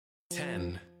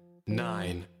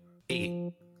9,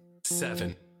 8,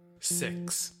 7,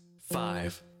 6,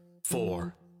 5,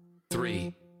 4,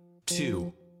 3,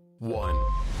 2, 1.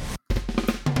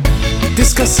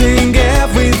 Discussing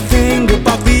everything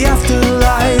about the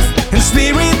afterlife and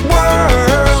spirit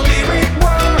world.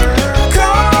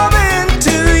 Coming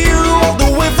to you all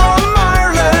the way from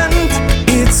Ireland,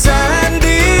 it's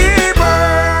Sandie,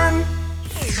 Byrne.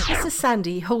 This is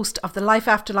Sandie, host of the Life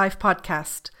AfterLife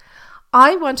podcast.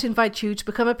 I want to invite you to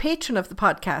become a patron of the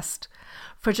podcast.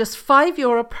 For just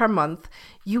 €5 per month,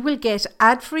 you will get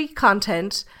ad-free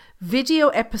content, video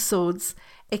episodes,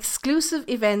 exclusive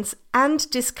events and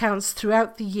discounts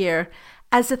throughout the year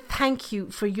as a thank you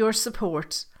for your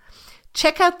support.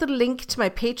 Check out the link to my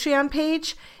Patreon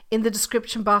page in the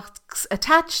description box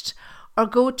attached, or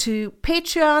go to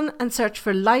Patreon and search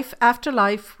for Life After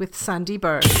Life with Sandie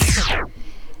Byrne.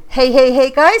 Hey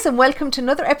guys, and welcome to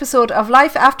another episode of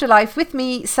Life After Life with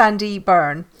me, Sandie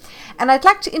Byrne. And I'd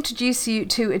like to introduce you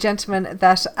to a gentleman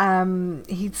that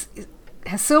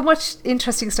has so much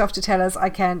interesting stuff to tell us, I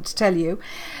can't tell you.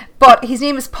 But his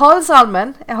name is Paul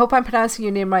Zolman. I hope I'm pronouncing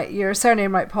your name right, your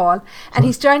surname right, Paul. And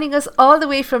he's joining us all the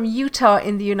way from Utah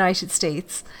in the United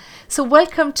States. So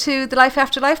welcome to the Life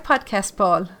After Life podcast,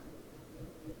 Paul.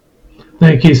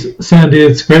 Thank you, Sandie.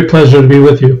 It's a great pleasure to be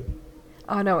with you.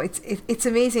 Oh no, it's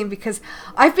amazing because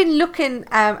I've been looking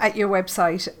at your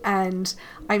website and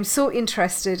I'm so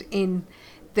interested in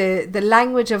the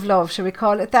language of love, shall we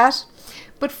call it that?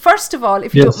 But first of all,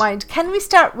 if you don't mind, can we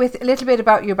start with a little bit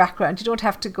about your background? You don't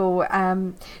have to go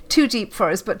too deep for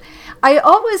us, but I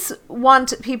always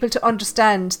want people to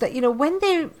understand that, when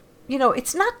they,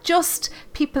 it's not just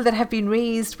people that have been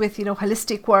raised with,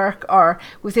 holistic work or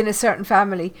within a certain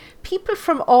family. People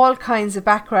from all kinds of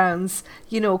backgrounds,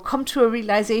 come to a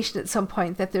realization at some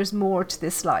point that there's more to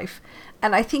this life.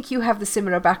 And I think you have the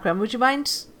similar background. Would you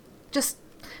mind just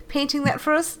painting that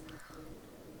for us?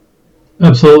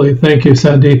 Absolutely. Thank you,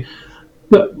 Sandie.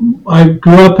 I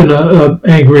grew up in an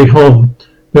angry home.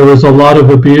 There was a lot of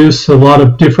abuse, a lot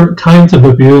of different kinds of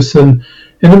abuse, and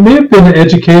it may have been an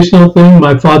educational thing.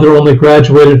 My father only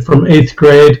graduated from 8th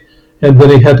grade, and then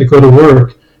he had to go to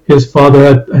work. His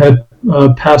father had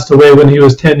passed away when he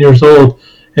was 10 years old,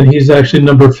 and he's actually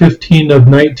number 15 of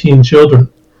 19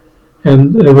 children.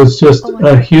 And it was just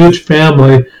a huge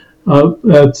family.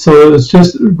 So it was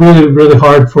just really, really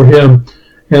hard for him.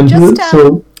 And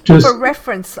just for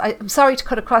reference, I'm sorry to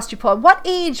cut across you, Paul. What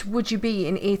age would you be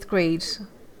in 8th grade?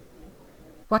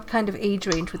 What kind of age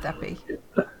range would that be?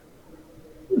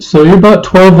 So you're about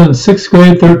 12 in 6th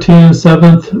grade, 13 in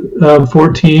 7th,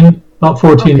 14, about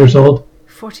 14 years old.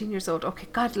 14 years old. Okay,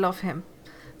 God love him.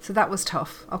 So that was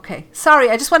tough. Okay. Sorry,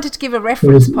 I just wanted to give a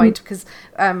reference point because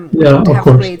we don't have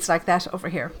grades like that over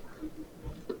here.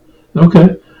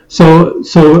 Okay. So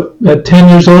at 10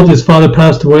 years old, his father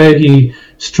passed away. He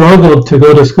struggled to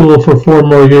go to school for 4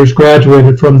 more years,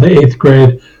 graduated from the 8th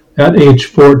grade at age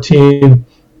 14,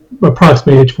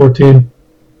 approximately age 14,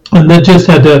 and then just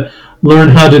had to learn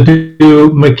how to do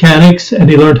mechanics, and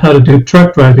he learned how to do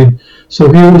truck driving.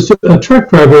 So he was a truck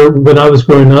driver when I was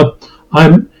growing up.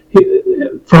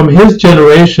 From his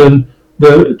generation,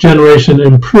 the generation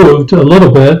improved a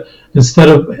little bit. Instead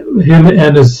of him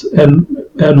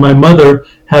and my mother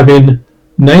having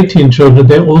 19 children,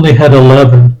 they only had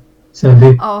 11,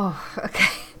 Sandie. Oh,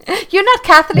 okay. You're not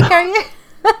Catholic, are you?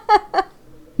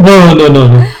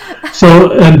 No.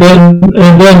 So and then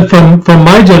from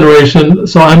my generation,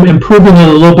 so I'm improving it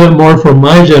a little bit more for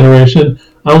my generation.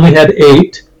 I only had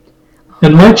 8,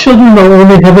 and my children are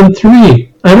only having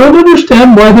 3. I don't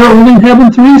understand why they're only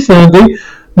having 3, Sandie.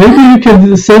 Maybe you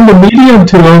can send the medium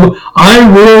to them. I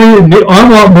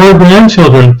want more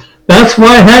grandchildren. That's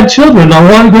why I had children.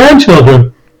 I want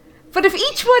grandchildren. But if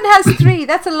each one has 3,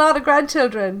 that's a lot of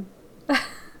grandchildren.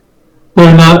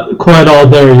 They're not quite all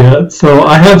there yet. So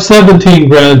I have 17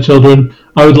 grandchildren.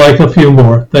 I would like a few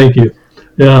more. Thank you.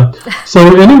 Yeah. So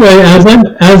anyway, as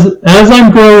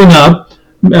I'm growing up,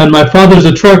 and my father's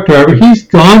a truck driver, he's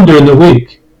gone during the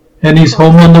week, and he's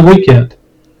home on the weekend.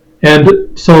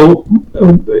 And so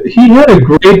he had a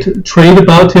great trait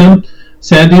about him,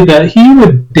 Sandie, that he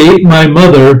would date my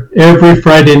mother every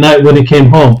Friday night when he came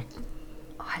home.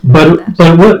 But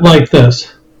it went like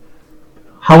this.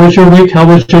 How was your week? How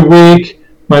was your week?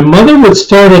 My mother would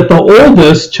start at the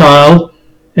oldest child,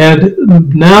 and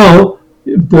now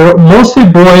they're mostly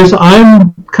boys.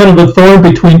 I'm kind of a thorn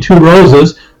between 2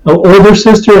 roses, an older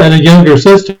sister and a younger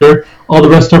sister. All the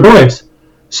rest are boys.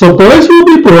 So boys will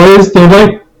be boys.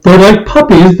 They're like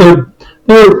puppies. They're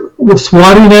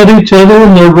swatting at each other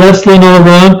and they're wrestling all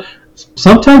around.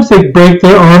 Sometimes they break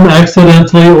their arm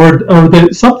accidentally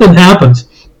or something happens.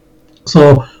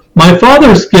 So my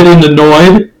father's getting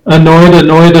annoyed.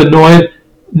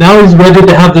 Now he's ready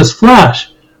to have this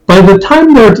flash. By the time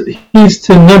he's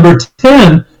to number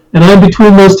 10, and I'm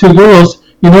between those two girls,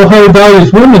 you know how he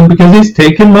values women because he's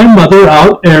taken my mother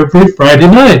out every Friday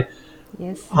night.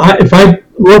 Yes. If I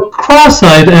look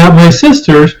cross-eyed at my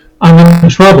sisters, I'm in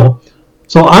trouble.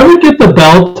 So I would get the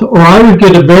belt, or I would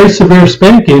get a very severe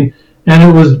spanking, and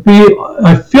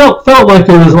I felt like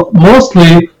it was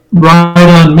mostly right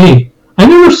on me. I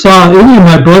never saw any of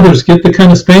my brothers get the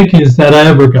kind of spankings that I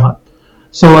ever got.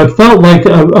 So I felt like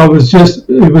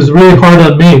it was really hard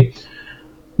on me.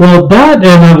 Well, and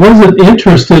I wasn't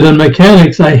interested in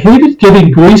mechanics. I hated getting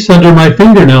grease under my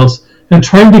fingernails and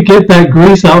trying to get that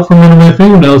grease out from under my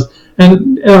fingernails.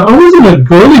 And I wasn't a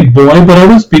girly boy, but I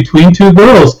was between two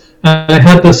girls. And I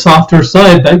had the softer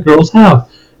side that girls have.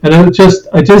 And I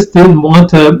just didn't want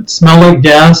to smell like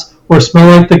gas or smell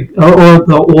like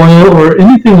the oil or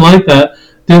anything like that.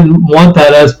 Didn't want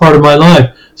that as part of my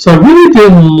life. So I really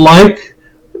didn't like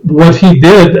what he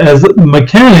did as a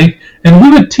mechanic, and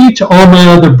he would teach all my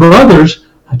other brothers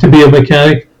to be a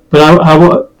mechanic, but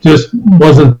I just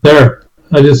wasn't there.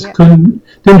 I just didn't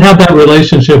have that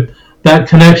relationship, that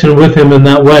connection with him in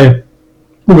that way.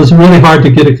 It was really hard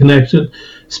to get a connection,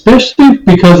 especially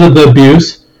because of the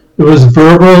abuse. It was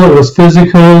verbal, it was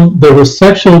physical, there was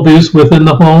sexual abuse within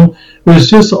the home. It was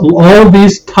just all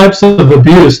these types of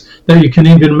abuse that you can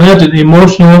even imagine,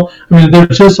 emotional. I mean,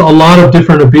 there's just a lot of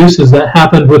different abuses that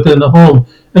happened within the home.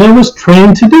 And I was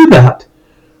trained to do that.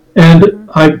 And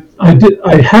I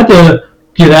had to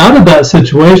get out of that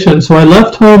situation, so I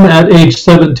left home at age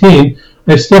 17.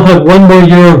 I still had one more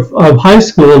year of high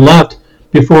school left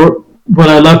before when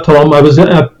I left home. I was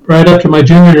right after my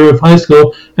junior year of high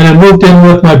school, and I moved in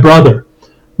with my brother.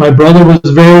 My brother was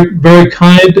very, very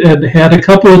kind and had a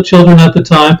couple of children at the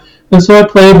time, and so I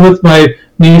played with my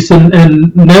niece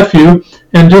and nephew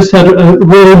and just had a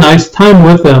really nice time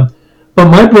with them. But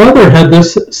my brother had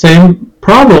this same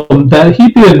problem, that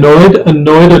he'd be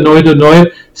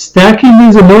annoyed, stacking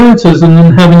these annoyances and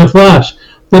then having a flash.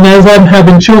 Then as I'm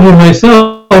having children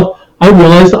myself, I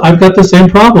realized I've got the same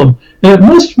problem. And it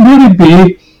must really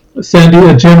be, Sandie,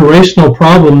 a generational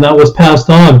problem that was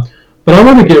passed on. But I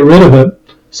want to get rid of it.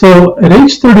 So at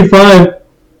age 35,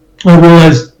 I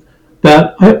realized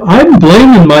that I'm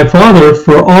blaming my father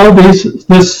for all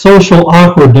this social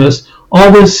awkwardness, all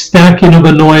this stacking of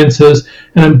annoyances,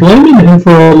 and I'm blaming him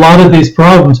for a lot of these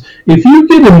problems. If you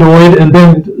get annoyed and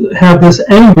then have this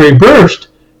angry burst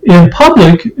in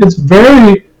public, it's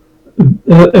very,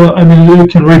 you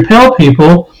can repel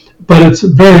people, but it's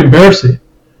very embarrassing.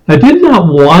 I did not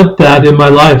want that in my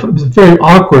life. It was very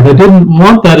awkward. I didn't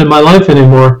want that in my life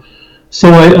anymore.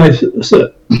 So I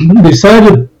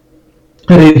decided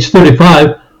at age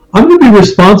 35, I'm going to be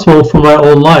responsible for my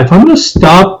own life. I'm going to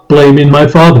stop blaming my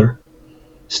father.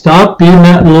 Stop being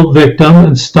that little victim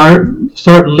and start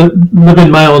living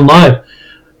my own life.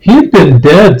 He'd been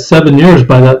dead 7 years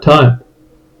by that time.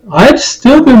 I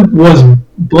still was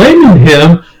blaming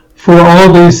him for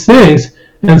all these things,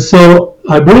 and so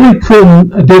I really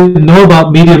didn't know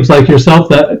about mediums like yourself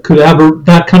that could have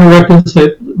that kind of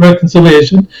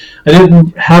reconciliation. I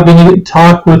didn't have any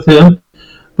talk with him,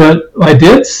 but I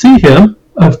did see him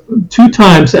 2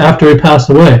 times after he passed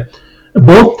away.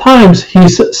 Both times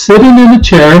he's sitting in a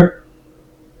chair,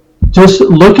 just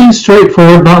looking straight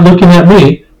forward, not looking at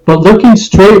me, but looking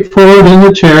straight forward in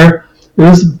the chair. It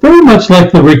was very much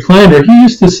like the recliner. He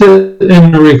used to sit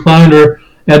in a recliner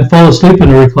and fall asleep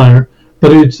in a recliner,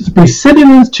 but he'd just be sitting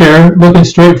in the chair, looking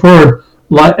straight forward,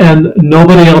 and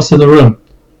nobody else in the room.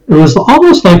 It was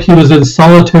almost like he was in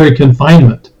solitary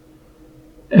confinement.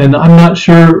 And I'm not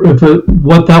sure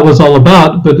what that was all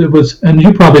about, but it was, and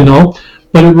you probably know,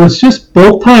 but it was just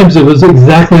both times it was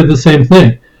exactly the same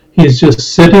thing. He's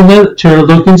just sitting in the chair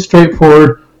looking straight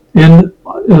forward in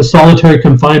solitary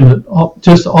confinement,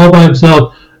 just all by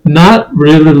himself, not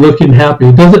really looking happy.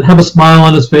 He doesn't have a smile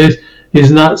on his face.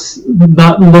 He's not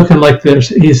looking like this.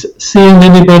 He's seeing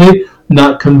anybody,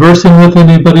 not conversing with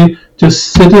anybody,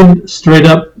 just sitting straight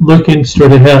up, looking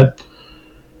straight ahead.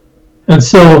 And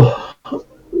so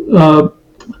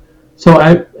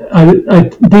I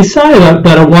decided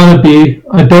that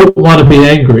I don't want to be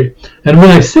angry. And when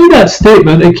I say that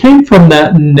statement, it came from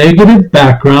that negative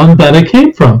background that I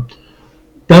came from.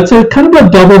 That's a kind of a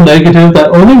double negative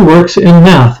that only works in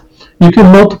math. You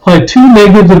can multiply 2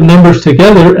 negative numbers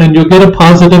together and you'll get a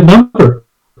positive number.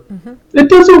 Mm-hmm. It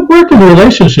doesn't work in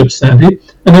relationships, Sandie.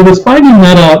 And I was finding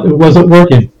that out, it wasn't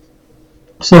working.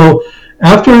 So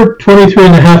after 23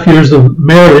 and a half years of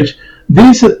marriage,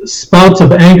 these spouts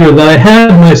of anger that I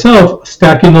had myself,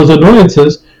 stacking those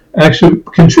annoyances, actually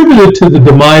contributed to the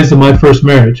demise of my first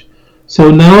marriage.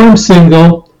 So now I'm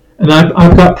single, and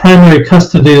I've got primary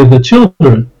custody of the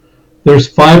children. There's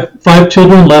five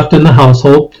children left in the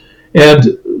household, and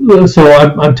so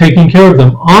I'm taking care of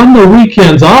them. On the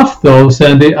weekends off, though,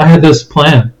 Sandie, I had this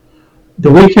plan.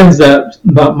 The weekends that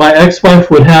my ex-wife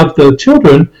would have the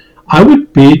children, I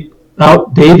would be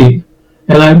out dating,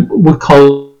 and I would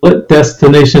call it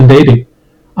destination dating.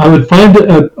 I would find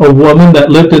a woman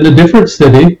that lived in a different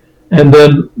city, and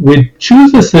then we'd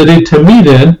choose a city to meet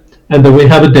in, and then we'd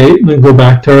have a date and then go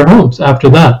back to our homes after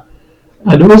that.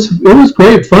 And it was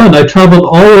great fun. I traveled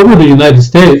all over the United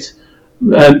States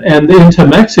and into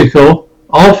Mexico,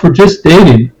 all for just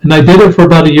dating. And I did it for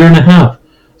about a year and a half.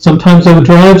 Sometimes I would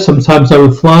drive, sometimes I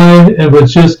would fly. It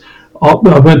was just,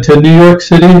 I went to New York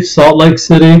City, Salt Lake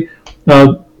City,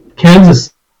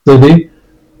 Kansas City,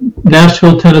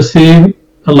 Nashville, Tennessee,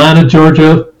 Atlanta,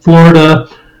 Georgia, Florida,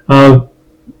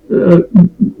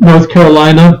 North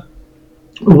Carolina.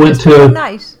 Went just for a to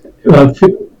night.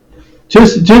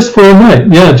 Just for a night,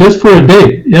 yeah, just for a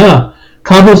date, yeah.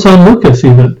 Cabo San Lucas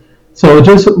even. So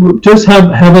just have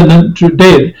a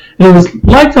date. And it was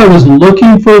like I was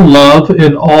looking for love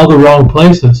in all the wrong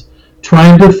places,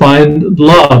 trying to find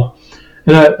love.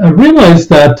 And I realized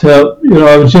that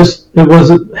it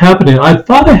wasn't happening. I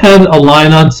thought I had a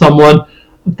line on someone.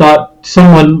 I thought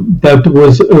someone that it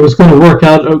was going to work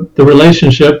out the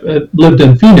relationship. Lived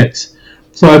in Phoenix,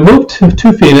 so I moved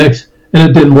to Phoenix, and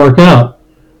it didn't work out.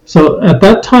 So at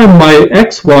that time, my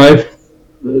ex-wife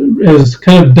is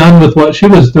kind of done with what she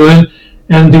was doing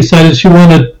and decided she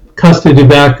wanted custody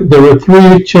back. There were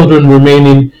 3 children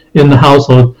remaining in the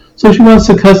household, so she wants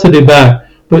the custody back.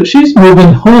 But she's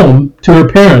moving home to her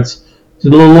parents.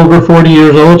 She's a little over 40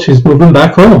 years old. She's moving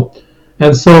back home.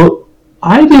 And so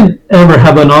I didn't ever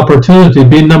have an opportunity,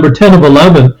 being number 10 of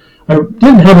 11, I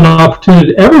didn't have an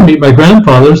opportunity to ever meet my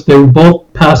grandfathers. They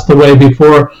both passed away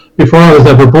before I was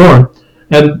ever born.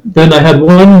 And then I had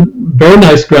one very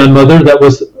nice grandmother that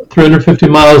was 350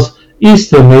 miles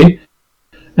east of me,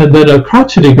 and then a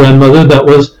crotchety grandmother that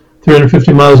was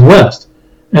 350 miles west.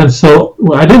 And so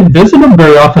I didn't visit them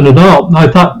very often at all. And I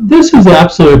thought, this is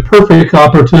absolutely a perfect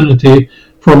opportunity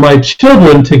for my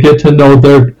children to get to know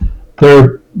their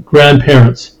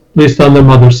grandparents, at least on their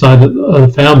mother's side of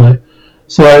the family.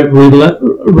 So I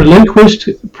relinquished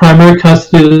primary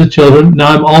custody of the children.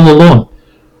 Now I'm all alone.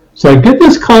 So I get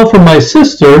this call from my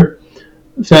sister,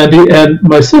 Sandie, and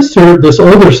my sister, this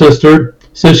older sister,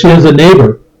 says she has a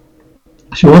neighbor.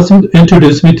 She wants to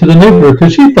introduce me to the neighbor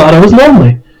because she thought I was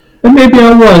lonely. And maybe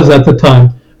I was at the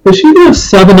time. But she lives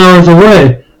 7 hours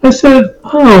away. I said,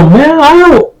 oh man,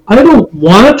 I don't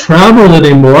want to travel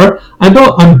anymore. I'm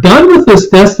done with this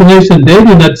destination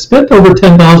dating. I'd spent over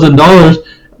 $10,000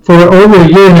 for over a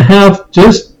year and a half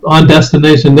just on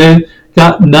destination dating.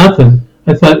 Got nothing.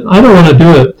 I thought, I don't want to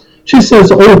do it. She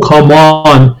says, oh, come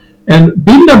on. And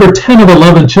being number 10 of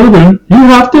 11 children, you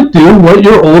have to do what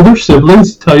your older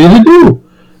siblings tell you to do.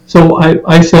 So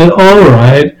I said, all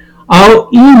right, I'll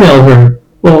email her.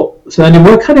 Well, Sandie,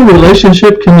 what kind of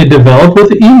relationship can you develop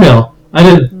with email? I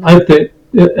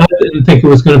didn't think it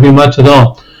was going to be much at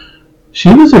all.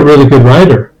 She was a really good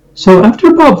writer. So after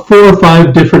about 4 or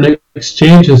 5 different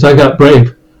exchanges, I got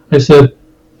brave. I said,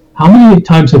 how many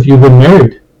times have you been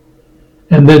married?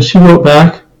 And then she wrote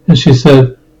back and she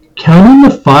said, counting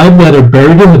the 5 that are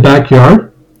buried in the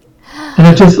backyard? And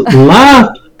I just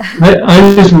laughed.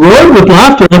 I just roared with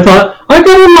laughter. I thought, I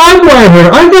got a live wire.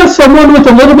 I got someone with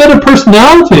a little bit of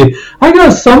personality. I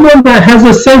got someone that has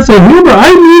a sense of humor.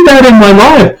 I need that in my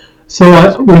life.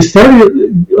 So we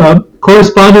started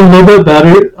corresponding a little bit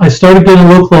better. I started getting a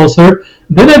little closer.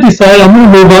 Then I decided I'm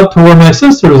going to move up to where my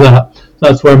sister is at.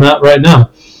 That's where I'm at right now.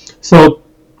 So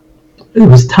it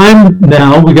was time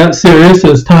now. We got serious. It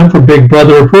was time for Big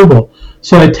Brother approval.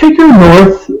 So I take her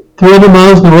north, 300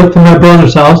 miles north to my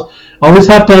brother's house. Always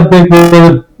have to have Big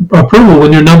Brother approval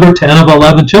when you're number 10 of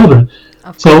 11 children.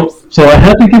 So I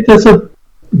had to get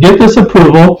this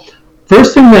approval.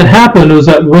 First thing that happened was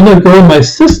that when I go to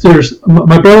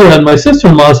my brother and my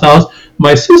sister-in-law's house,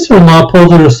 my sister-in-law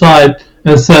pulled her aside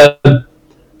and said,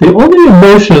 the only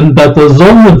emotion that the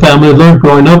Zolman family learned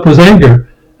growing up was anger.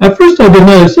 At first I didn't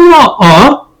know. I said,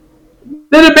 aw.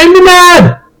 Then it made me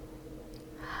mad.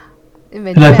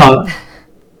 I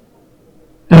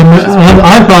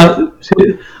thought,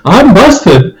 I'm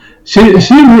busted.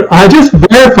 I just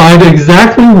verified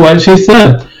exactly what she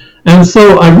said. And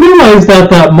so I realized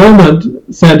at that moment,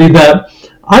 Sandie, that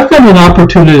I've got an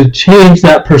opportunity to change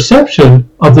that perception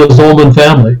of the Zolman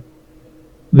family.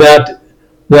 That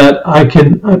I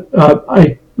can,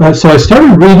 so I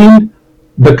started reading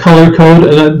the color code,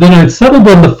 and then I'd settled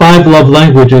on the 5 love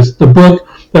languages, the book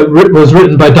that was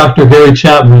written by Dr. Gary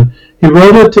Chapman. He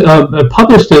wrote it,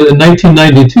 published it in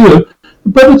 1992,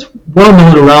 but it's well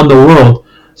known around the world.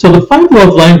 So the 5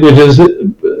 love languages,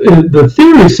 the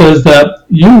theory says that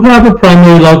you have a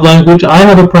primary love language, I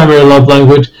have a primary love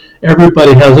language,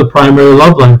 everybody has a primary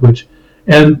love language.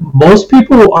 And most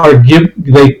people are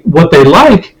what they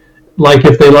like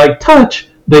if they like touch,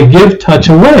 they give touch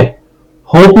away,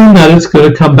 hoping that it's going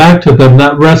to come back to them,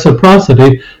 that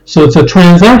reciprocity. So it's a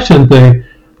transaction thing.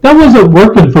 That wasn't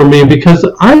working for me because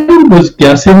I was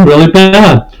guessing really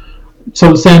bad.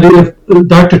 So Sandie, if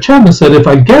Dr. Chapman said, if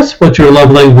I guess what your love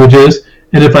language is,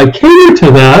 and if I cater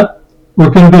to that,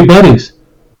 we're going to be buddies.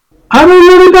 I'm a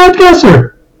really bad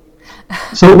guesser.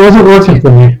 So it wasn't working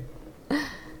for me.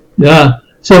 Yeah.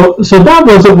 So that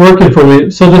wasn't working for me.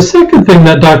 So the second thing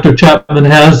that Dr. Chapman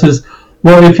has is,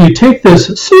 well, if you take this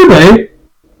survey,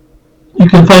 you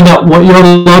can find out what your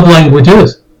love language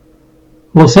is.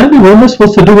 Well, Sandie, what am I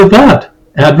supposed to do with that?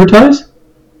 Advertise?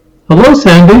 Hello,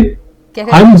 Sandie.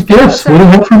 I'm gifts. What do you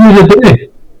have for me today?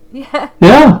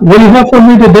 Yeah, what do you have for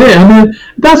me today? I mean,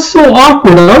 that's so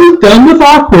awkward. I was done with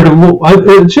awkward.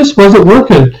 It just wasn't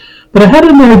working. But I had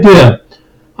an idea.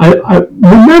 I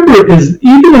remember,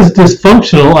 even as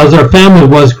dysfunctional as our family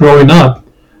was growing up,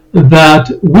 that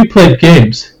we played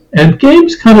games. And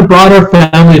games kind of brought our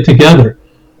family together.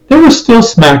 There was still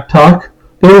smack talk.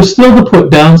 There was still the put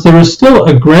downs. There was still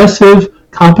aggressive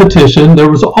competition. There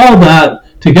was all that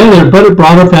together, but it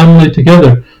brought our family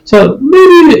together. So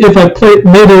maybe if I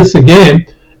made this a game,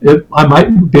 I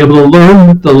might be able to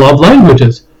learn the love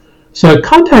languages. So I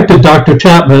contacted Dr.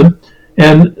 Chapman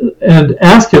and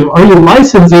asked him, are you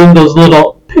licensing those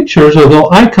little pictures or the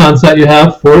icons that you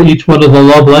have for each one of the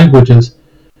love languages?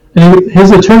 And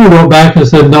his attorney wrote back and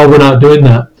said, no, we're not doing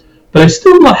that. But I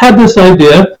still had this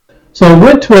idea, so I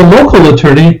went to a local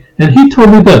attorney, and he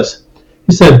told me this.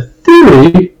 He said,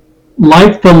 theory,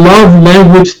 like the love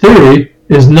language theory,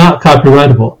 is not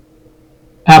copyrightable.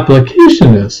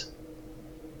 Application is.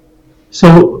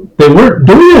 So they weren't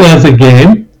doing it as a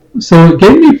game, so it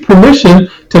gave me permission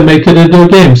to make it into a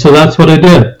game. So that's what I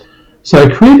did. So I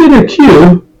created a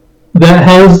cube that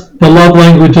has the love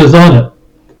languages on it.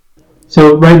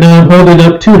 So right now I'm holding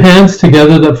up 2 hands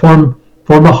together that form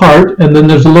a heart, and then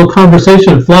there's a little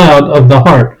conversation fly out of the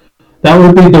heart. That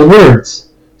would be the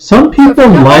words. Some people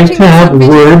like to have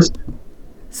words.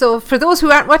 So for those who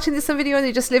aren't watching this on video and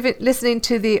they're just listening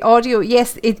to the audio,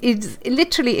 yes, it is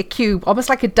literally a cube, almost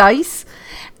like a dice.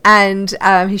 And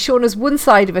he's shown us one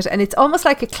side of it, and it's almost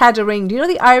like a cladder ring. Do you know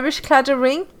the Irish cladder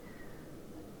ring?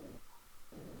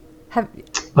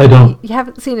 I don't. You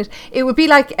haven't seen it. It would be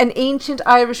like an ancient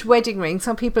Irish wedding ring.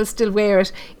 Some people still wear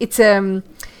it.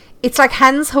 It's like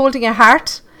hands holding a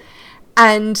heart,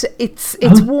 and it's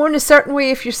worn a certain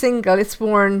way if you're single. It's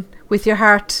worn with your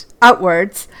heart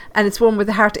outwards, and it's worn with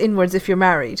the heart inwards if you're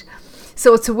married.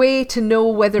 So it's a way to know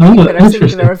whether people are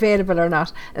single or available or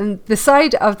not. And the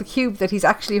side of the cube that he's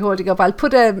actually holding up, I'll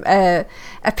put a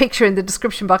picture in the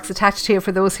description box attached here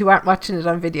for those who aren't watching it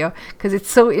on video, because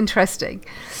it's so interesting.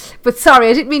 But sorry,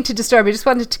 I didn't mean to disturb. I just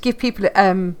wanted to give people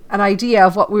an idea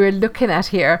of what we were looking at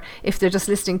here if they're just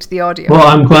listening to the audio. Well,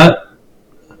 I'm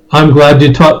glad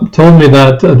you told me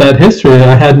that history.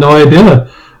 I had no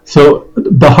idea. So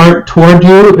the heart toward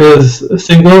you is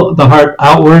single, the heart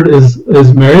outward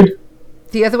is married?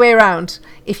 The other way around.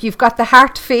 If you've got the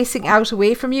heart facing out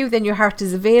away from you, then your heart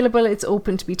is available, it's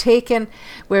open to be taken.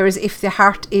 Whereas if the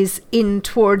heart is in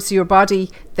towards your body,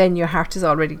 then your heart is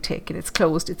already taken. It's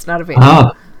closed, it's not available.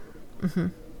 Ah. Mm-hmm.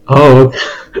 Oh,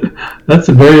 that's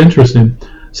very interesting.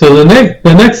 So the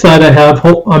next side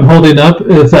I'm holding up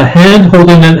is a hand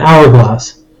holding an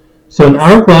hourglass. So an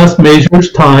hourglass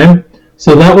measures time.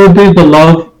 So that would be the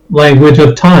love language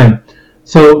of time.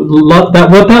 So what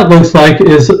that looks like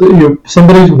is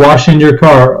somebody's washing your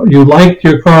car. You like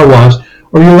your car washed,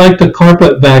 or you like the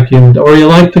carpet vacuumed, or you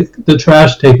like the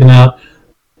trash taken out.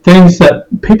 Ways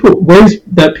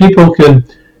that people can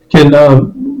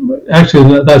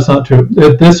actually, that's not true.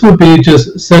 This would be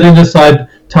just setting aside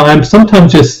time,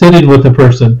 sometimes just sitting with the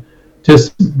person,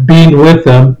 just being with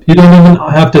them. You don't even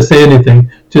have to say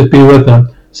anything, just be with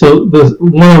them. So the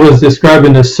one I was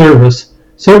describing is service.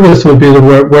 Service would be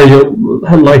where you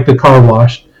like the car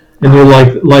washed and you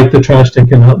like the trash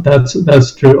taken out.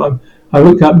 That's true.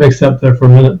 I got mixed up there for a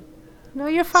minute. No,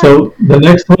 you're fine. So the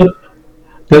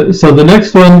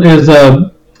next one is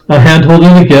a hand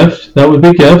holding a gift. That would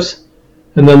be gifts.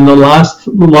 And then the last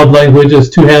love language is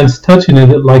 2 hands touching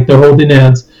it like they're holding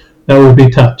hands. That would be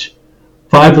touch.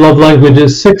 5 love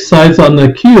languages, 6 sides on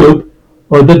the cube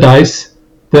or the dice.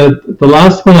 The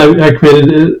last one I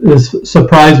created is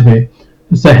surprise me.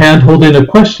 It's a hand holding a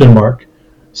question mark.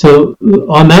 So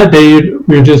on that day,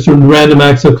 we're just doing random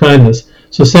acts of kindness.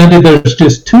 So Sandie, there's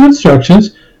just 2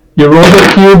 instructions. You roll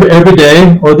the cube every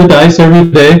day, or the dice every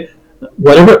day.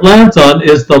 Whatever it lands on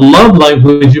is the love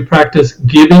language you practice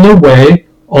giving away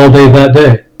all day that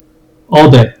day. All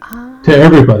day. To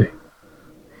everybody.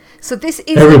 So this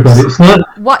is everybody. It's not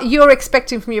what you're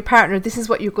expecting from your partner. This is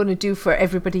what you're going to do for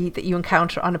everybody that you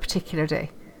encounter on a particular day.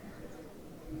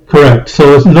 correct.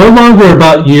 So it's no longer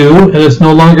about you, and it's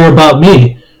no longer about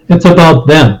me. It's about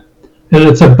them. And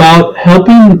it's about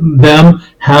helping them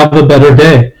have a better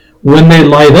day. When they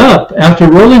light up, after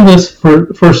rolling this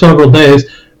for several days,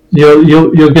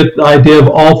 you'll get the idea of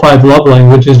all 5 love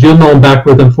languages. You'll know them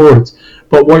backward and forwards.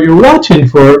 But what you're watching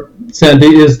for,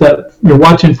 Sandie, is that you're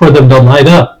watching for them to light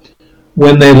up.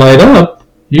 When they light up,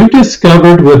 you've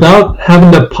discovered, without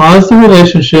having to pause the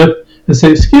relationship and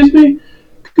say, excuse me,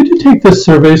 could you take this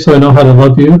survey so I know how to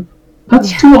love you?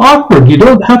 That's too awkward. You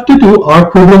don't have to do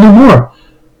awkward anymore.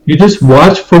 You just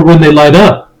watch for when they light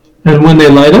up. And when they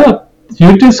light up,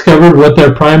 you've discovered what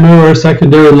their primary or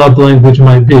secondary love language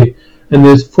might be.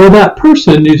 And for that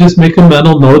person, you just make a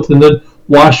mental note and then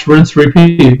wash, rinse,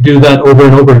 repeat. Do that over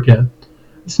and over again.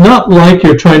 It's not like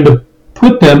you're trying to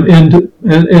put them into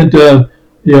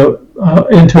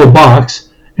a box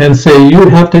and say you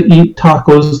have to eat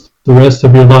tacos the rest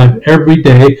of your life. Every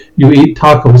day you eat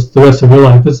tacos the rest of your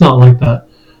life. It's not like that.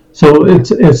 So it's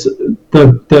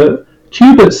the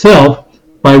cube itself.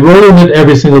 By rolling it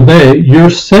every single day,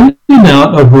 you're sending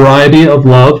out a variety of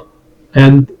love,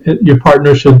 and your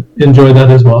partner should enjoy that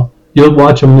as well. You'll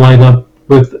watch them light up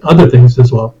with other things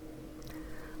as well.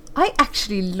 I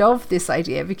actually love this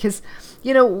idea because,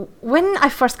 when I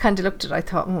first kind of looked at it, I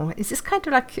thought, is this kind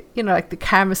of like, like the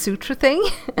Kama Sutra thing?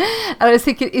 And I was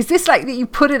thinking, is this like that you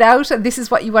put it out and this is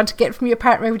what you want to get from your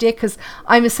partner every day? Because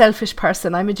I'm a selfish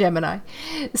person. I'm a Gemini.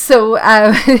 So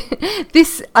I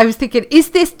was thinking,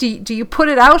 is this, do you put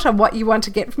it out on what you want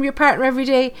to get from your partner every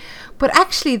day? But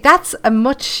actually, that's a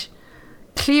much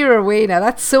clearer way now.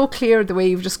 That's so clear the way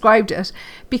you've described it,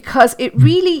 because it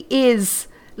really is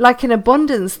like an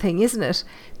abundance thing, isn't it?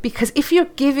 Because if you're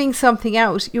giving something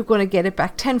out, you're going to get it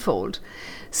back tenfold.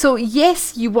 So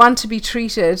yes, you want to be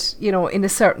treated, in a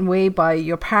certain way by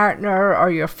your partner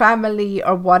or your family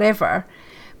or whatever,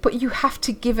 but you have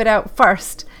to give it out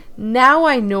first. Now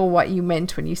I know what you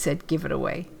meant when you said give it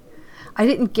away. I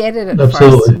didn't get it at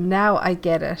first. Now I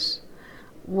get it.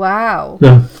 Wow.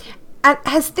 Yeah. And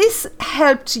has this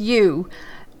helped you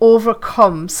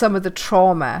overcome some of the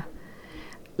trauma?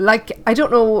 Like, I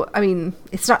don't know,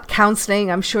 it's not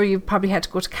counselling. I'm sure you've probably had to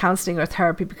go to counselling or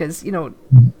therapy because,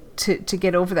 to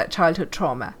get over that childhood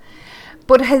trauma.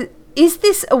 But is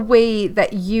this a way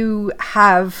that you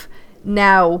have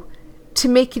now to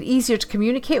make it easier to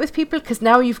communicate with people? Because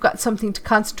now you've got something to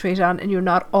concentrate on and you're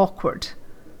not awkward.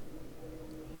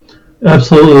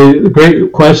 Absolutely.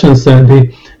 Great question,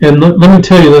 Sandie. And let me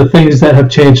tell you the things that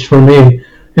have changed for me.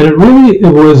 And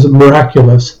it was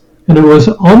miraculous. And it was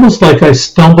almost like I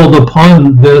stumbled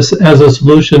upon this as a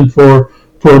solution for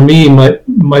me,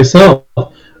 myself.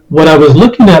 What I was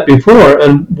looking at before,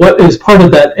 and what is part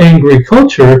of that angry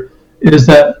culture, is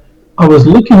that I was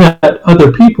looking at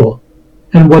other people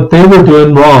and what they were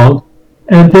doing wrong,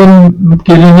 and then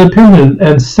getting an opinion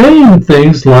and saying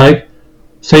things like,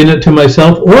 saying it to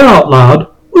myself or out loud,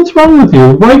 what's wrong with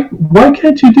you? Why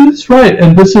can't you do this right?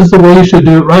 And this is the way you should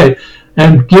do it right.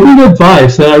 And giving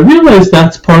advice. And I realized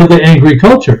that's part of the angry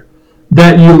culture.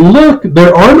 That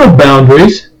there are no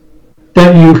boundaries,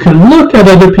 that you can look at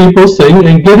other people's thing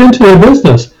and get into their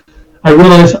business. I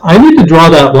realized I need to draw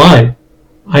that line.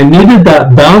 I needed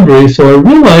that boundary, so I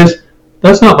realized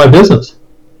that's not my business.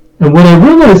 And when I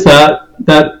realized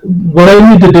that what I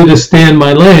need to do to stay in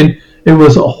my lane, it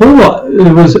was a whole lot.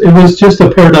 It was just a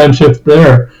paradigm shift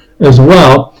there as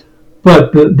well.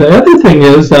 But the other thing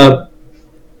is that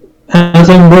as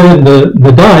I'm rolling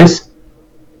the dice,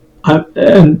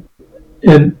 and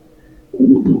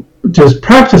just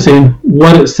practicing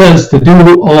what it says to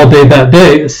do all day that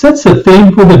day, it sets a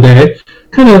theme for the day,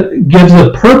 kind of gives a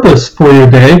purpose for your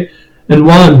day. And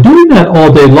while I'm doing that all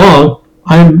day long,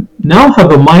 I now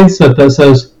have a mindset that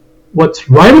says, what's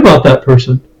right about that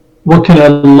person? What can I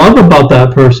love about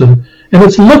that person? And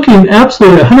it's looking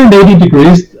absolutely 180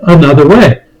 degrees another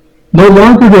way. No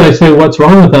longer do I say what's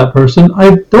wrong with that person.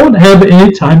 I don't have any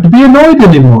time to be annoyed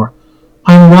anymore.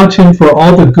 I'm watching for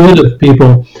all the good of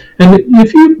people. And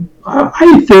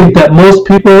I think that most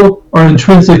people are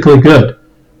intrinsically good.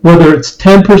 Whether it's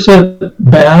 10%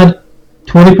 bad,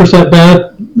 20%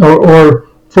 bad, or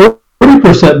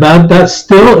 40% bad, that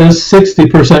still is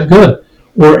 60% good,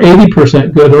 or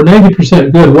 80% good, or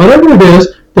 90% good. Whatever it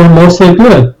is, they're mostly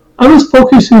good. I was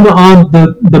focusing on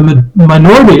the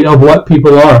minority of what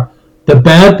people are, the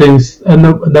bad things and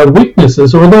their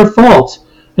weaknesses or their faults.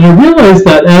 And I realized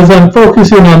that as I'm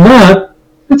focusing on that,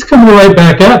 it's coming right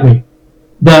back at me.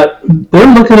 That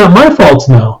they're looking at my faults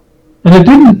now. And I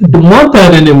didn't want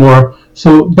that anymore.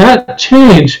 So that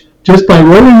change, just by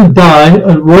rolling the die,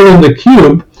 rolling the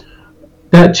cube,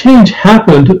 that change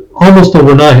happened almost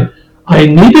overnight. I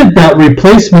needed that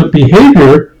replacement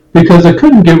behavior because I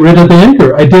couldn't get rid of the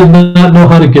anger. I did not know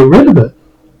how to get rid of it.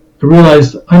 I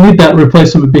realized I need that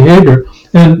replacement behavior.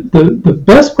 And the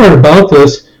best part about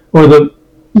this, or the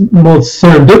most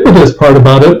serendipitous part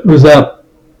about it, was that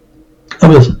I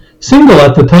was single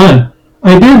at the time.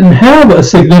 I didn't have a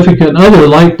significant other,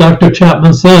 like Dr.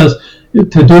 Chapman says, to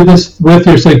do this with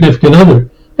your significant other.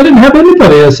 I didn't have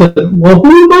anybody. I said, well,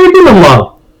 who am I going to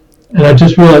love? And I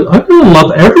just realized I'm going to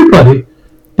love everybody.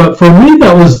 But for me,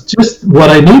 that was just what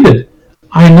I needed.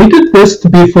 I needed this to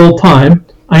be full-time.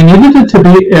 I needed it to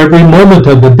be every moment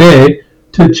of the day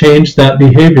to change that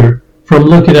behavior. From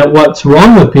looking at what's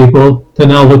wrong with people to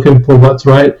now looking for what's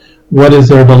right. What is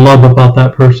there to love about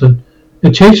that person?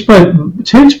 It changed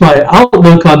my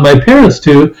outlook on my parents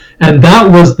too, and that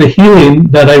was the healing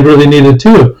that I really needed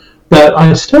too. That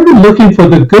I started looking for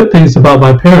the good things about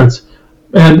my parents,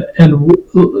 and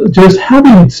just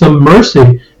having some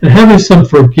mercy and having some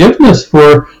forgiveness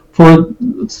for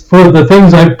the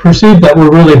things I perceived that were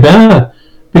really bad,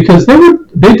 because they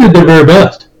did their very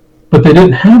best, but they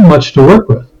didn't have much to work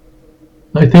with.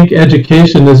 I think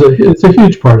education is a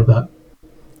huge part of that.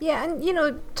 Yeah, and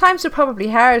times were probably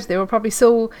hard. They were probably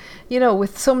so,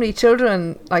 with so many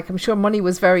children, like I'm sure money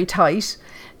was very tight.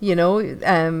 You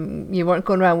weren't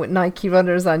going around with Nike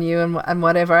runners on you and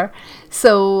whatever.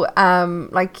 So,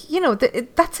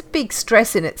 that's a big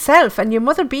stress in itself. And your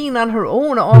mother being on her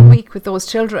own all week with those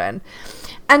children.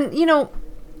 And,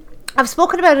 I've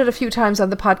spoken about it a few times on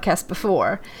the podcast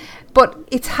before, but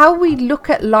it's how we look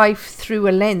at life through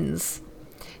a lens.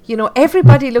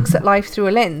 Everybody looks at life through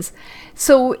a lens.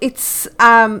 So it's,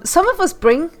 some of us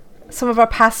bring some of our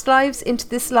past lives into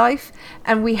this life,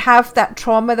 and we have that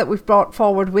trauma that we've brought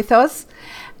forward with us.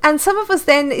 And some of us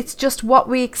then, it's just what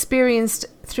we experienced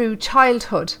through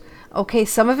childhood. Okay,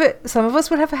 some of us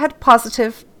would have had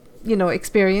positive,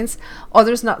 experience,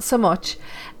 others not so much.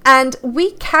 And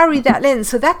we carry that lens.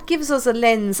 So that gives us a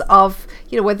lens of,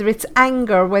 whether it's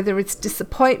anger, whether it's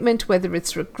disappointment, whether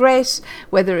it's regret,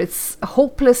 whether it's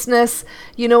hopelessness,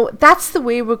 that's the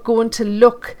way we're going to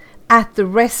look at the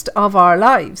rest of our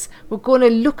lives. We're going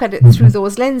to look at it through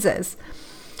those lenses.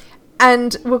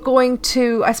 And we're going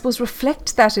to, I suppose,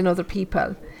 reflect that in other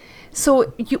people. So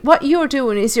what you're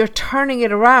doing is you're turning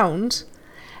it around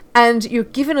and you're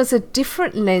giving us a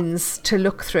different lens to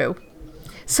look through.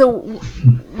 So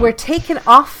we're taking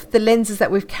off the lenses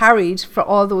that we've carried for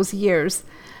all those years.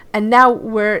 And now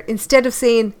instead of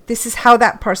saying, this is how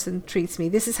that person treats me,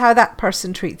 this is how that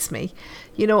person treats me,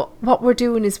 what we're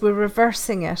doing is we're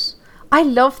reversing it. I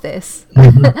love this.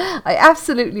 I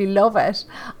absolutely love it.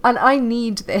 And I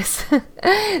need this.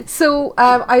 So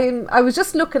I was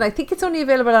just looking. I think it's only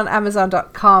available on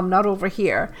Amazon.com, not over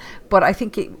here. But I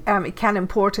think it can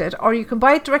import it. Or you can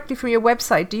buy it directly from your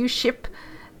website. Do you ship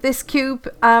this cube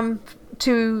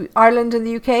to Ireland and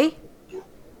the UK?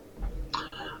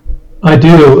 I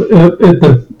do.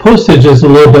 The postage is a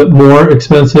little bit more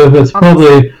expensive. It's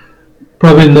probably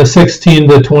in the $16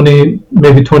 to $20,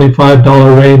 maybe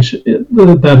 $25 range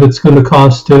that it's going to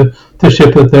cost to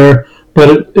ship it there.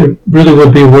 But it really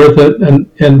would be worth it.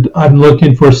 And I'm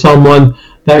looking for someone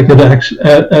that could actually,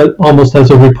 almost as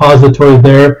a repository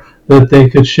there, that they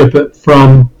could ship it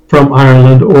from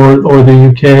Ireland or the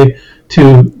UK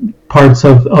to parts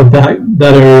of that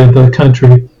area of the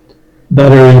country,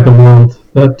 that area of the world.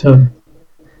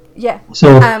 Yeah.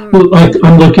 So I'm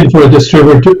looking for a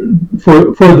distributor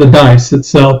for the dice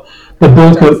itself. The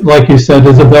book, like you said,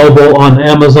 is available on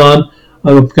Amazon.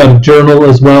 I've got a journal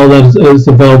as well that is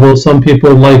available. Some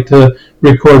people like to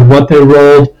record what they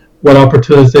rolled, what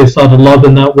opportunities they saw to love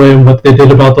in that way, and what they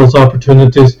did about those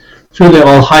opportunities. It's really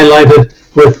all highlighted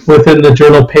within the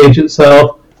journal page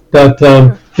itself. That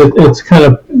it's kind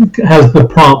of has the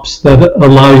prompts that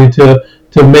allow you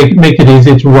to make it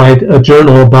easy to write a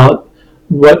journal about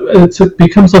it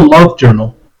becomes a love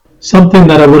journal, something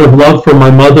that I would have loved for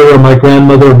my mother or my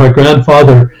grandmother or my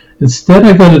grandfather. Instead,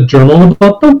 I got a journal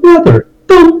about the weather.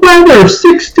 The weather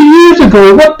 60 years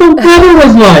ago, what the weather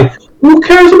was like. Who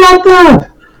cares about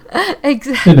that?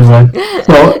 Exactly. Anyway,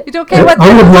 so you don't care what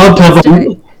I would love to have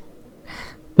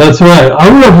That's right. I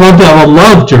would have loved to have a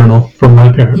love journal from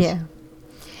my parents. Yeah.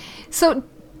 So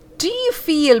do you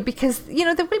feel, because,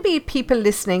 there will be people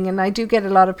listening, and I do get a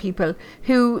lot of people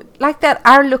who, like that,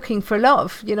 are looking for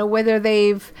love, whether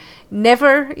they've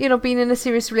never, been in a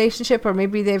serious relationship, or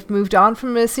maybe they've moved on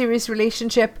from a serious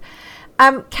relationship.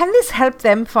 Can this help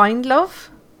them find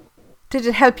love? Did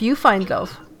it help you find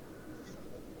love?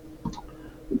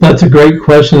 That's a great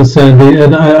question, Sandie.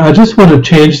 And I just want to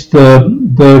change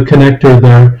the connector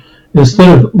there. Instead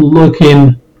of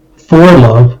looking for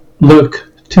love,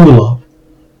 look to love.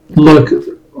 Look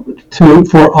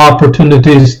for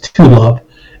opportunities to love,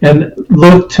 and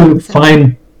look to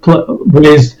find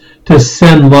ways to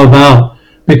send love out,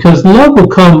 because love will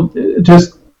come.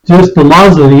 Just the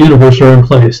laws of the universe are in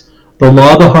place. The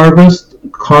law of the harvest,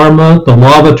 karma, the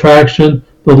law of attraction,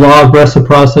 the law of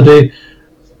reciprocity.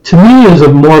 To me, is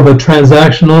more of a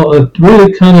transactional. It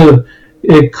really kind of,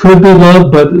 it could be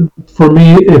love, but for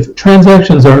me, if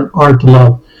transactions aren't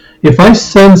love. If I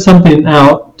send something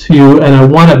out to you and I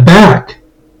want it back,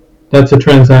 that's a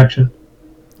transaction.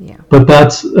 Yeah. But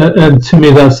and to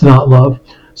me, that's not love.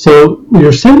 So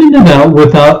you're sending it out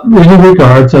without any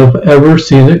regards of ever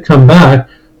seeing it come back,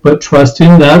 but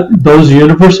trusting that those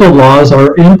universal laws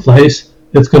are in place,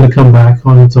 it's going to come back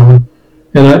on its own.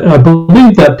 And I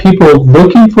believe that people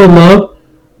looking for love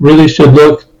really should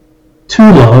look to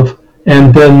love,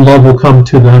 and then love will come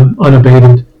to them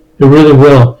unabated. It really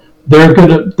will. They're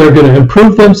gonna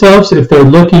improve themselves if they're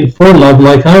looking for love.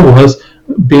 Like I was,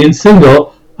 being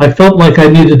single, I felt like I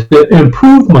needed to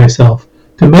improve myself,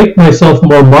 to make myself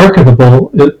more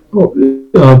marketable,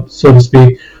 so to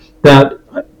speak, that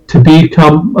to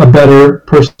become a better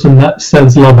person that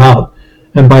sends love out.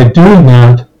 And by doing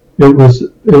that, it was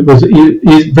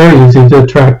very easy to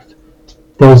attract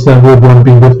those that would want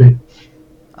to be with me.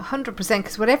 100%,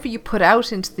 because whatever you put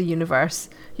out into the universe,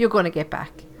 you're going to get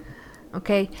back.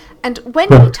 Okay? And when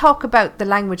we talk about the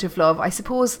language of love, I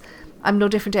suppose I'm no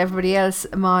different to everybody else.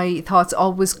 My thoughts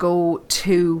always go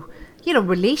to,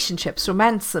 relationships,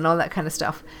 romance and all that kind of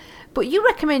stuff. But you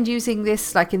recommend using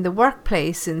this like in the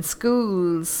workplace, in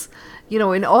schools,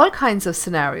 in all kinds of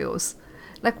scenarios.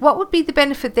 Like, what would be the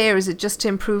benefit there? Is it just to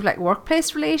improve like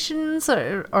workplace relations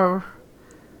or?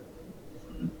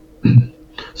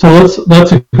 So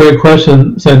that's a great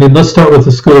question, Sandie. Let's start with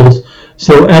the schools.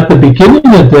 So at the beginning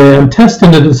of the day, I'm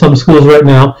testing it in some schools right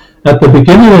now. At the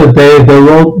beginning of the day, they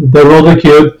roll the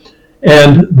cube,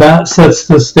 and that sets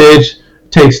the stage.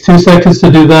 Takes 2 seconds to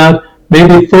do that,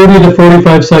 maybe 30 to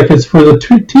 45 seconds for the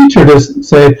teacher to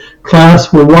say,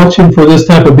 class, we're watching for this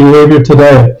type of behavior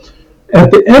today. At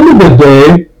the end of the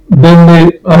day,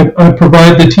 then I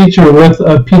provide the teacher with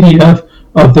a PDF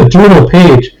of the journal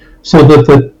page, so that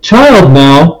the child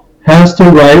now has to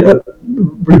write a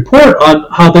report on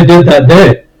how they did that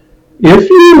day. If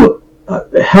you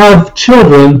have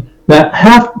children that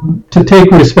have to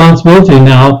take responsibility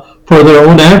now for their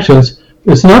own actions,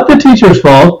 it's not the teacher's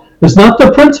fault, it's not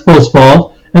the principal's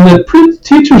fault, and the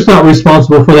teacher's not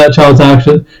responsible for that child's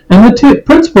action, and the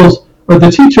principals or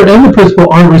the teacher and the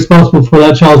principal aren't responsible for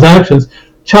that child's actions.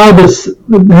 Child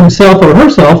himself or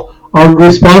herself are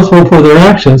responsible for their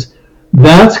actions.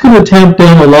 That's going to tamp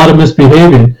down a lot of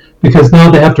misbehaving, because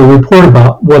now they have to report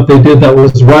about what they did that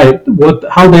was right,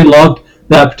 how they logged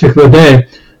that particular day.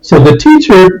 So the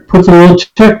teacher puts a little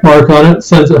check mark on it,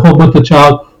 sends it home with the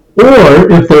child,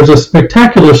 or if there's a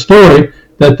spectacular story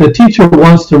that the teacher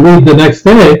wants to read the next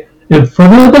day in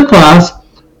front of the class,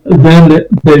 then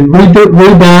they read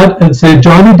that and say,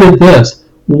 Johnny did this.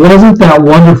 Wasn't that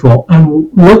wonderful? And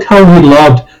look how he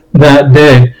loved that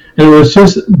day. And it was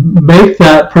just make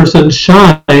that person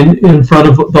shine in front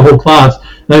of the whole class.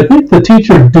 And I think the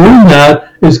teacher doing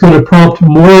that is going to prompt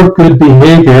more good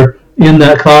behavior in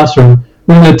that classroom.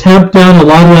 We're going to tamp down a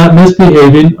lot of that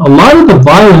misbehaving. A lot of the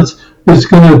violence is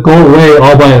going to go away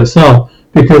all by itself,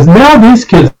 because now these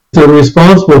kids are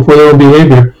responsible for their own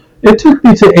behavior. It took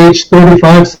me to age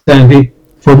 35, Sandie,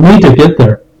 for me to get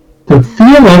there, to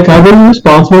feel like I was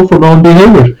responsible for my own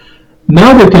behaviors.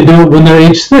 Now they can do it when they're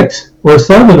age 6 or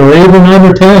 7 or 8 or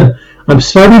 9 or 10. I'm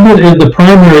starting it in the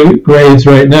primary grades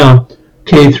right now,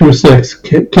 K through 6,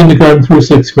 kindergarten through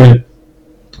 6th grade.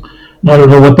 I don't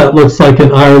know what that looks like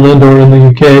in Ireland or in the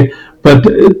UK,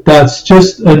 but that's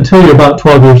just until you're about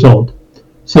 12 years old.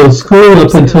 So school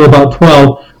up until about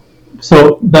 12,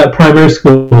 so that primary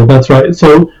school, that's right.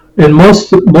 So in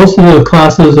most of the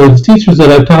classes or the teachers that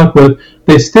I've talked with,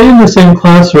 they stay in the same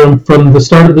classroom from the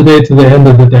start of the day to the end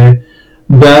of the day,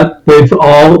 that they've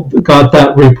all got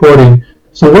that reporting.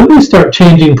 So when we start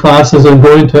changing classes and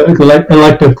going to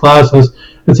elective classes,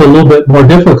 it's a little bit more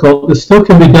difficult. It still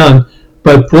can be done,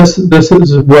 but this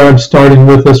is where I'm starting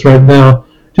with this right now.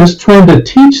 Just trying to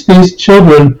teach these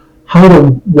children how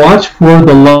to watch for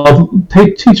the love,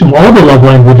 teach them all the love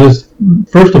languages,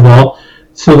 first of all,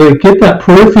 so they get that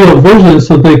peripheral vision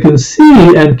so they can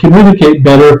see and communicate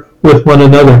better with one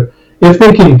another. If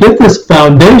they can get this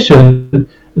foundation,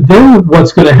 then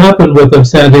what's going to happen with them,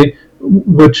 Sandie,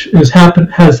 which has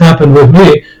happened with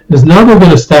me, is now they're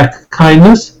going to stack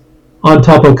kindness on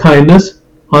top of kindness,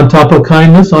 on top of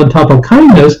kindness, on top of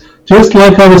kindness, just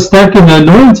like I was stacking the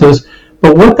annoyances.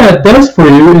 But what that does for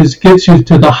you is gets you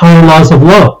to the higher laws of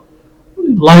love,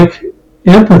 like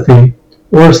empathy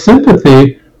or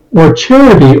sympathy or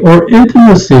charity or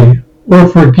intimacy or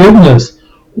forgiveness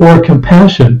or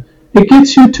compassion. It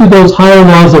gets you to those higher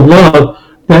laws of love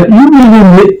that you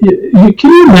really,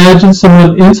 can you imagine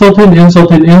someone insulting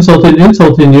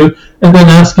you and then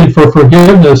asking for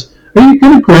forgiveness? Are you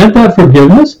going to grant that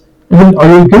forgiveness? I mean,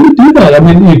 are you going to do that? I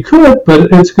mean, you could,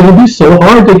 but it's going to be so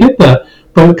hard to get that.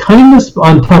 But kindness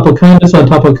on top of kindness on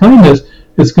top of kindness,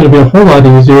 it's going to be a whole lot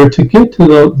easier to get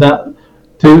to that,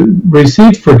 to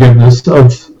receive forgiveness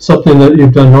of something that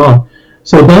you've done wrong.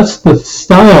 So that's the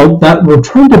style that we're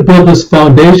trying to build this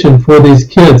foundation for these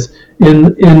kids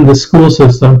in the school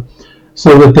system,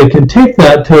 so that they can take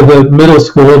that to the middle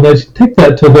school, they can take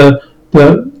that to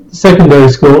the secondary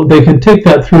school, they can take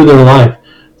that through their life.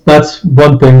 That's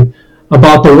one thing.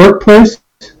 About the workplace,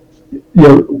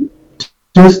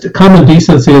 just common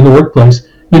decency in the workplace.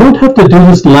 You don't have to do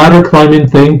this ladder climbing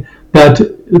thing that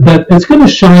it's going to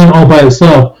shine all by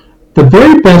itself. The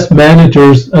very best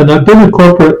managers, and I've been in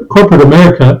corporate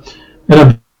America, and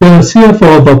I've been a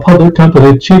CFO of a public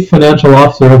company, chief financial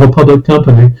officer of a public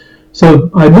company. So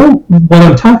I know what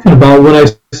I'm talking about when I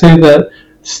say that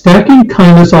stacking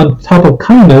kindness on top of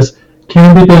kindness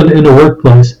can be done in a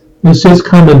workplace. It's just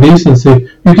common decency.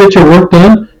 You get your work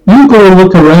done, you go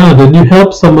look around and you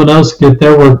help someone else get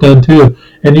their work done too.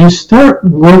 And you start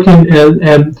working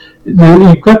and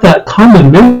you've got that common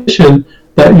mission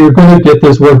that you're going to get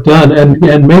this work done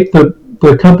and make the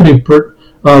company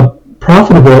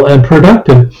profitable and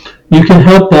productive. You can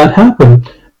help that happen.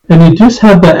 And you just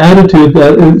have that attitude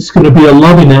that it's going to be a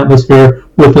loving atmosphere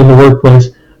within the workplace.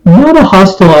 Not a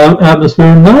hostile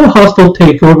atmosphere, not a hostile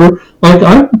takeover. Like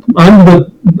I'm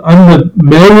the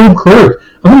mailroom clerk.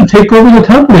 I'm going to take over the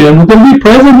company. I'm going to be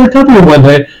president of the company one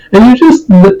day. And you just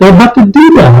don't have to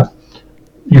do that.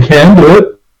 You can do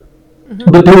it,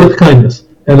 but do it with kindness.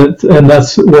 And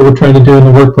that's what we're trying to do in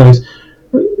the workplace.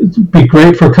 It'd be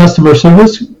great for customer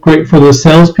service, great for the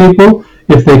salespeople,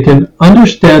 if they can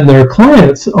understand their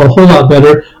clients a whole lot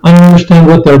better, understand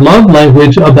what their love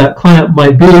language of that client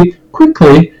might be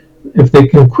quickly. If they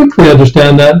can quickly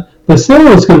understand that, the sale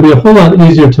is going to be a whole lot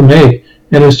easier to make,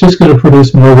 and it's just going to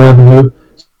produce more revenue.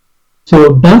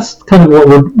 So that's kind of what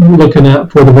we're looking at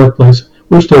for the workplace.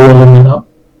 We're still rolling it out.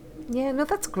 Yeah, no,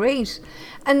 that's great.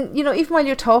 And, even while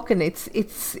you're talking, it's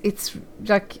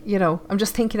like, I'm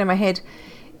just thinking in my head,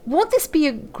 won't this be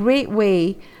a great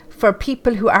way for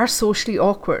people who are socially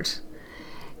awkward?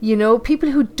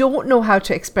 People who don't know how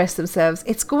to express themselves.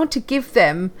 It's going to give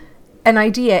them an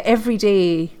idea every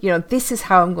day, this is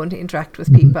how I'm going to interact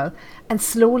with people, and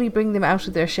slowly bring them out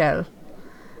of their shell.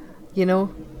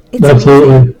 It's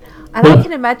absolutely amazing. And I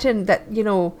can imagine that,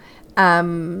 even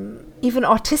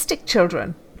autistic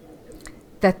children,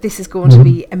 that this is going to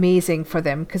be amazing for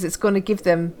them, because it's going to give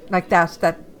them like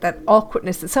that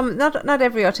awkwardness that not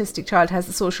every autistic child has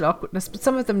the social awkwardness, but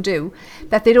some of them do,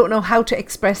 that they don't know how to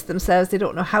express themselves, they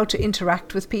don't know how to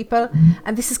interact with people,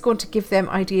 and this is going to give them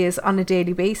ideas on a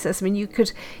daily basis. I mean, you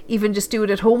could even just do it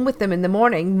at home with them in the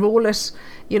morning, roll it,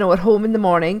 at home in the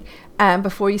morning,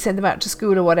 before you send them out to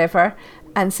school or whatever,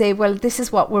 and say, well, this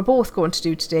is what we're both going to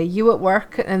do today, you at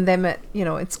work and them at,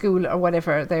 at school or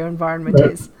whatever their environment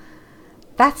is.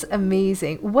 That's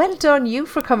amazing. Well done you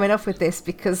for coming up with this,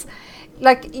 because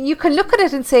you can look at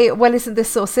it and say, well, isn't this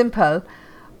so simple?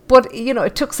 But,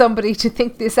 it took somebody to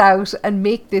think this out and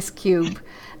make this cube.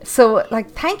 So,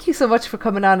 thank you so much for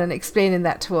coming on and explaining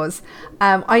that to us.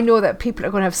 I know that people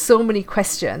are going to have so many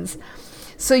questions.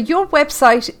 So your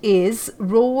website is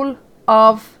Roll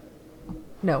of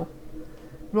Love?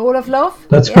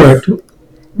 That's correct.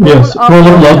 Yes,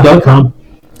 rolloflove.com.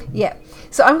 Yeah.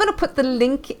 So I'm going to put the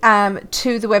link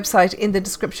to the website in the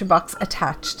description box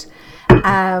attached.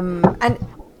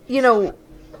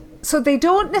 So they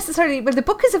don't necessarily, the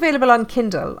book is available on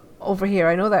Kindle over here.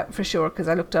 I know that for sure, because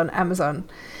I looked on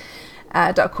Amazon.co.uk,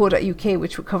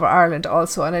 which would cover Ireland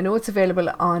also. And I know it's available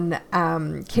on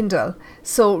Kindle.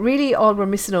 So really all we're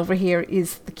missing over here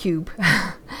is the cube.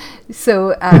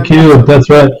 So the cube, that's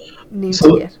right.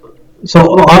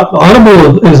 So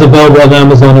Audible is available on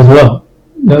Amazon as well.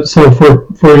 so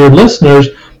for your listeners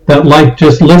that like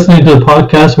just listening to the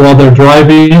podcast while they're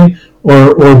driving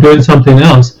or doing something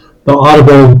else, the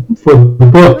Audible for the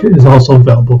book is also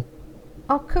available.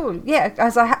 Oh, cool. Yeah,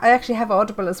 as I actually have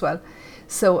Audible as well.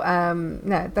 So,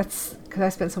 that's because I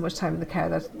spend so much time in the car.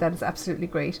 That is absolutely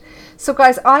great. So,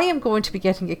 guys, I am going to be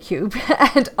getting a cube,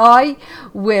 and I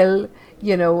will,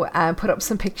 put up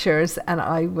some pictures, and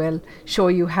I will show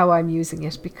you how I'm using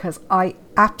it, because I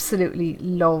absolutely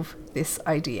love this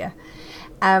idea.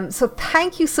 So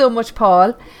thank you so much,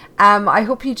 Paul. I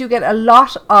hope you do get a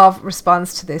lot of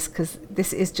response to this, because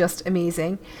this is just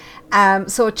amazing.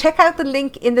 So check out the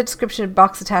link in the description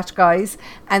box attached, guys,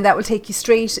 and that will take you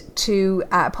straight to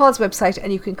Paul's website,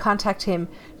 and you can contact him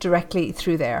directly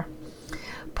through there.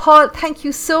 Paul, thank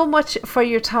you so much for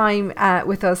your time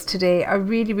with us today. I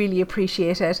really, really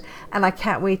appreciate it, and I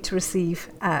can't wait to receive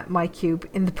my cube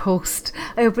in the post.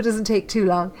 I hope it doesn't take too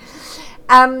long.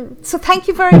 So thank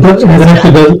you very much.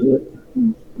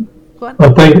 Go on.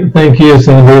 Oh, thank you,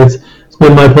 Sandie. It's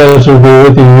been my pleasure to be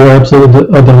with you. You're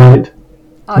absolutely a delight.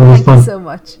 Oh, thank you so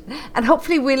much. And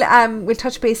hopefully we'll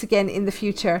touch base again in the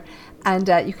future, and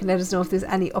you can let us know if there's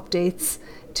any updates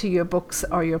to your books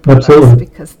or your products,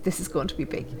 because this is going to be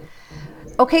big.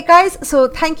 Okay, guys, so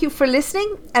thank you for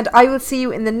listening, and I will see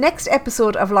you in the next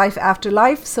episode of Life After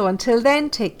Life. So until then,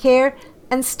 take care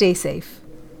and stay safe.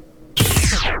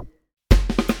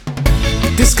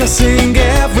 Discussing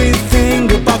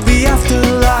everything about the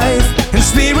afterlife and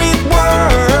spirit